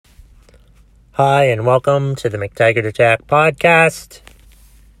Hi, and welcome to the McTaggart Attack podcast.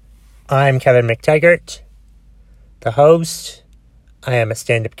 I'm Kevin McTaggart, the host. I am a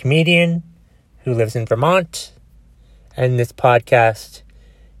stand-up comedian who lives in Vermont, and this podcast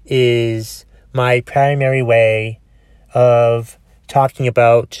is my primary way of talking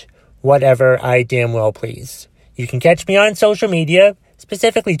about whatever I damn well please. You can catch me on social media,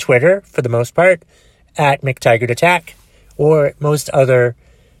 specifically Twitter, for the most part, at McTaggart Attack, or most other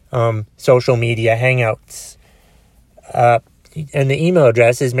social media hangouts. And the email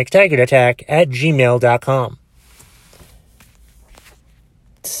address is mctaggartattack@gmail.com.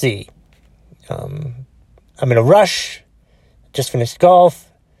 Let's see. I'm in a rush. Just finished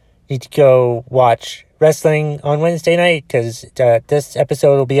golf. Need to go watch wrestling on Wednesday night because this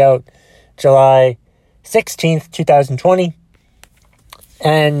episode will be out July 16th, 2020.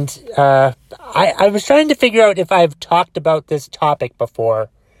 And I was trying to figure out if I've talked about this topic before,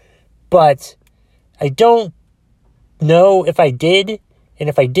 but I don't know if I did. And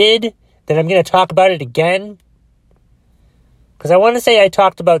if I did, then I'm going to talk about it again. Because I want to say I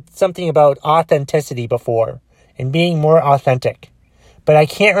talked about something about authenticity before and being more authentic. But I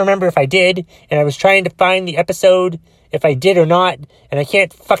can't remember if I did. And I was trying to find the episode if I did or not. And I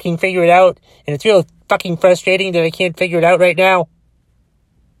can't fucking figure it out. And it's real fucking frustrating that I can't figure it out right now.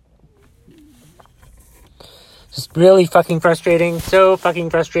 Just really fucking frustrating. So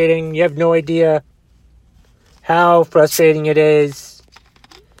fucking frustrating. You have no idea how frustrating it is.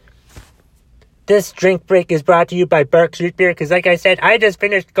 This drink break is brought to you by Barq's Root Beer. Because like I said, I just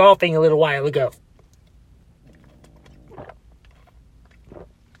finished golfing a little while ago.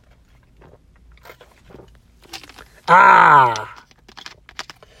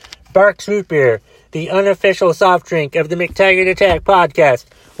 Barq's Root Beer, the unofficial soft drink of the McTaggart Attack podcast.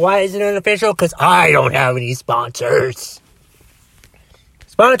 Why is it unofficial? Because I don't have any sponsors.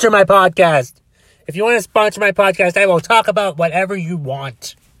 Sponsor my podcast. If you want to sponsor my podcast, I will talk about whatever you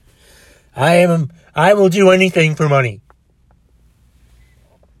want. I will do anything for money.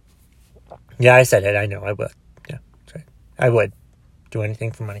 Yeah, I said it. I know. I would. Yeah, that's right. I would do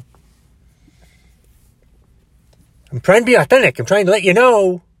anything for money. I'm trying to be authentic. I'm trying to let you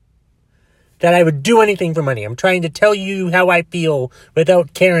know that I would do anything for money. I'm trying to tell you how I feel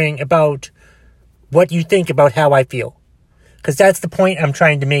without caring about what you think about how I feel. Because that's the point I'm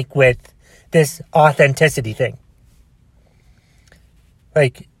trying to make with this authenticity thing.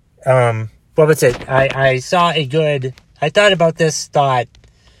 Like, what was it? I saw I thought about this thought,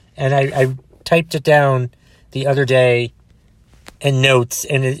 and I typed it down the other day in notes,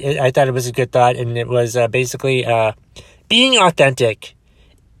 and I thought it was a good thought, and it was basically, being authentic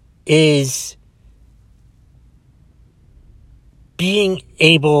is being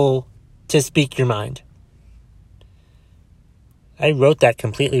able to speak your mind. I wrote that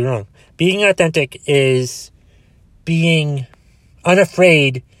completely wrong. Being authentic is being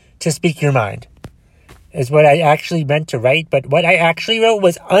unafraid to speak your mind, is what I actually meant to write, but what I actually wrote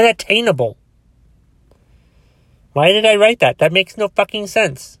was unattainable. Why did I write that? That makes no fucking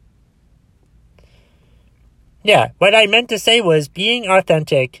sense. Yeah, what I meant to say was being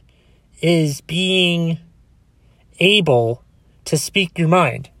authentic is being able to speak your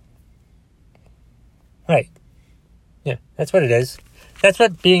mind. Right. Yeah, that's what it is. That's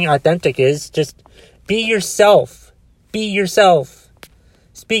what being authentic is. Just be yourself. Be yourself.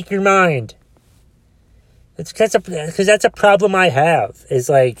 Speak your mind. Because that's a problem I have. Is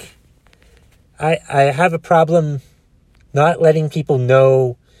like, I have a problem not letting people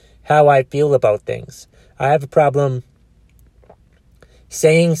know how I feel about things. I have a problem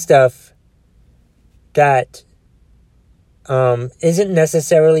saying stuff that isn't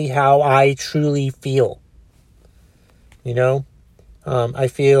necessarily how I truly feel. You know? I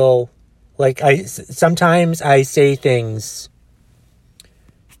feel like sometimes I say things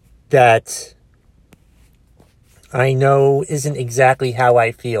that I know isn't exactly how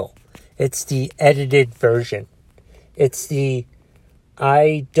I feel. It's the edited version. It's the,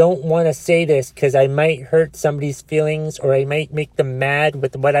 I don't want to say this because I might hurt somebody's feelings or I might make them mad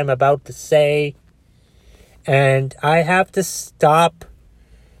with what I'm about to say. And I have to stop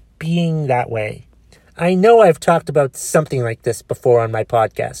being that way. I know I've talked about something like this before on my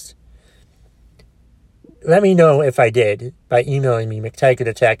podcast. Let me know if I did by emailing me,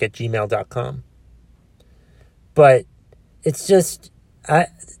 mctaggartattack@gmail.com. But it's just, I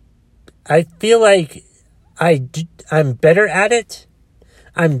feel like I'm better at it.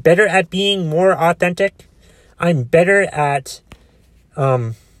 I'm better at being more authentic. I'm better at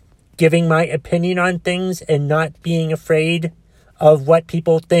giving my opinion on things and not being afraid of what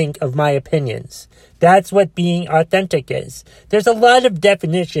people think of my opinions. That's what being authentic is. There's a lot of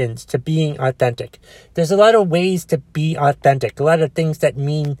definitions to being authentic. There's a lot of ways to be authentic. A lot of things that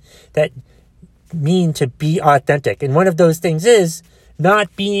mean to be authentic. And one of those things is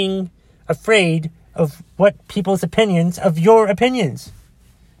not being afraid of what people's opinions of your opinions.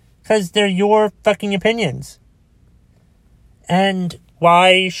 Because they're your fucking opinions. And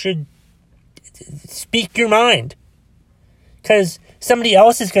why should speak your mind? Because somebody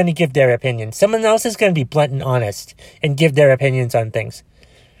else is going to give their opinion. Someone else is going to be blunt and honest and give their opinions on things.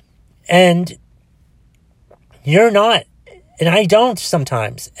 And you're not. And I don't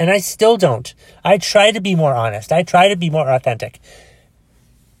sometimes. And I still don't. I try to be more honest. I try to be more authentic.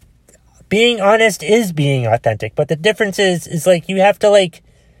 Being honest is being authentic. But the difference is like you have to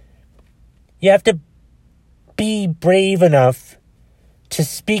be brave enough to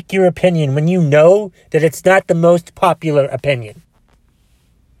speak your opinion when you know that it's not the most popular opinion.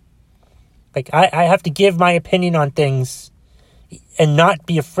 Like, I have to give my opinion on things and not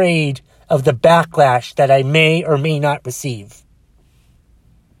be afraid of the backlash that I may or may not receive.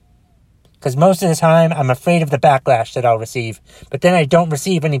 Because most of the time, I'm afraid of the backlash that I'll receive, but then I don't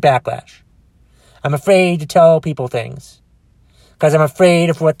receive any backlash. I'm afraid to tell people things because I'm afraid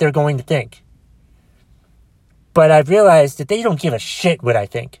of what they're going to think. But I've realized that they don't give a shit what I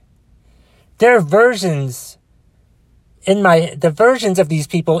think. The versions of these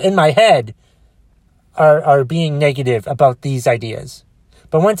people in my head are being negative about these ideas.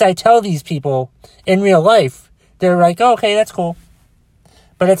 But once I tell these people in real life, they're like, oh, okay, that's cool.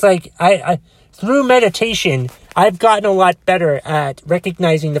 But it's like, I through meditation, I've gotten a lot better at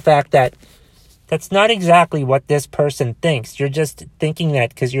recognizing the fact that that's not exactly what this person thinks. You're just thinking that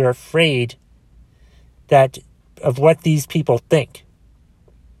because you're afraid of what these people think.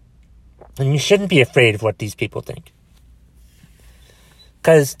 And you shouldn't be afraid of what these people think.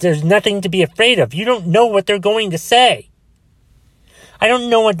 Because there's nothing to be afraid of. You don't know what they're going to say. I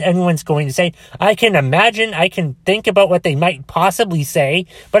don't know what anyone's going to say. I can imagine, I can think about what they might possibly say,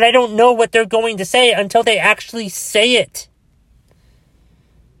 but I don't know what they're going to say until they actually say it.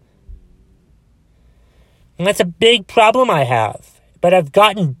 And that's a big problem I have. But I've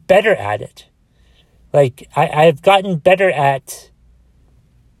gotten better at it. Like, I've gotten better at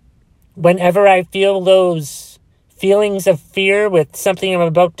whenever I feel those feelings of fear with something I'm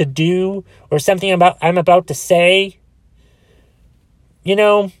about to do or something I'm about to say, you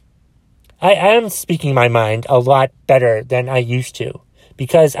know, I am speaking my mind a lot better than I used to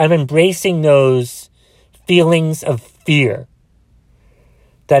because I'm embracing those feelings of fear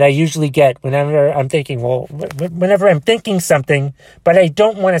that I usually get whenever I'm thinking, whenever I'm thinking something, but I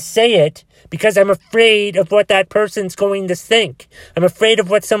don't want to say it because I'm afraid of what that person's going to think. I'm afraid of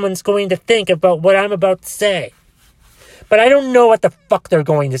what someone's going to think about what I'm about to say. But I don't know what the fuck they're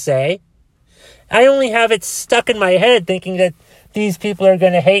going to say. I only have it stuck in my head thinking that these people are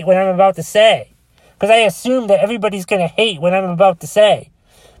going to hate what I'm about to say. Because I assume that everybody's going to hate what I'm about to say.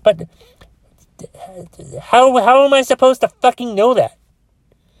 But how am I supposed to fucking know that?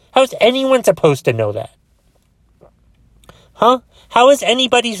 How is anyone supposed to know that? Huh? How is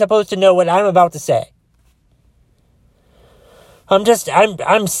anybody supposed to know what I'm about to say?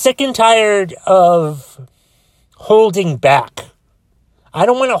 I'm sick and tired of holding back. I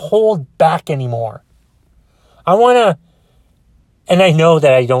don't want to hold back anymore. And I know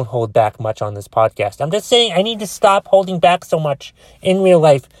that I don't hold back much on this podcast. I'm just saying I need to stop holding back so much in real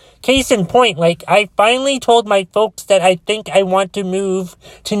life. Case in point, like, I finally told my folks that I think I want to move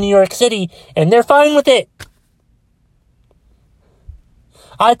to New York City, and they're fine with it.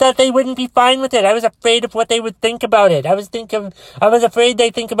 I thought they wouldn't be fine with it. I was afraid of what they would think about it. I was afraid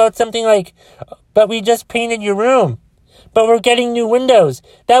they'd think about something like, but we just painted your room. But we're getting new windows.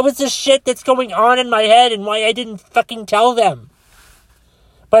 That was the shit that's going on in my head and why I didn't fucking tell them.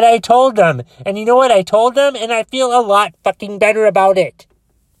 But I told them. And you know what? I told them and I feel a lot fucking better about it.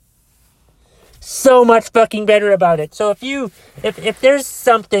 So much fucking better about it. So if there's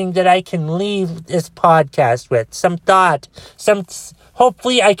something that I can leave this podcast with, some thought,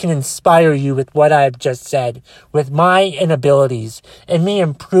 hopefully I can inspire you with what I've just said, with my inabilities and me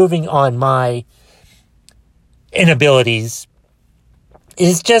improving on my inabilities,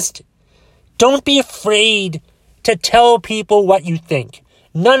 is just don't be afraid to tell people what you think.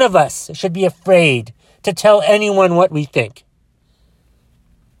 None of us should be afraid to tell anyone what we think.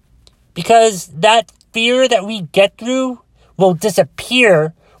 Because that fear that we get through will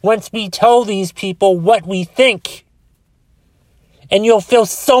disappear once we tell these people what we think. And you'll feel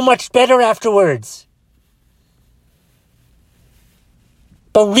so much better afterwards.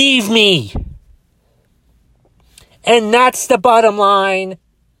 Believe me. And that's the bottom line.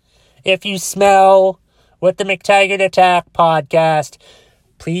 If you smell what the McTaggart Attack podcast,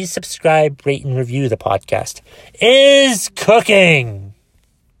 please subscribe, rate, and review the podcast. Is cooking.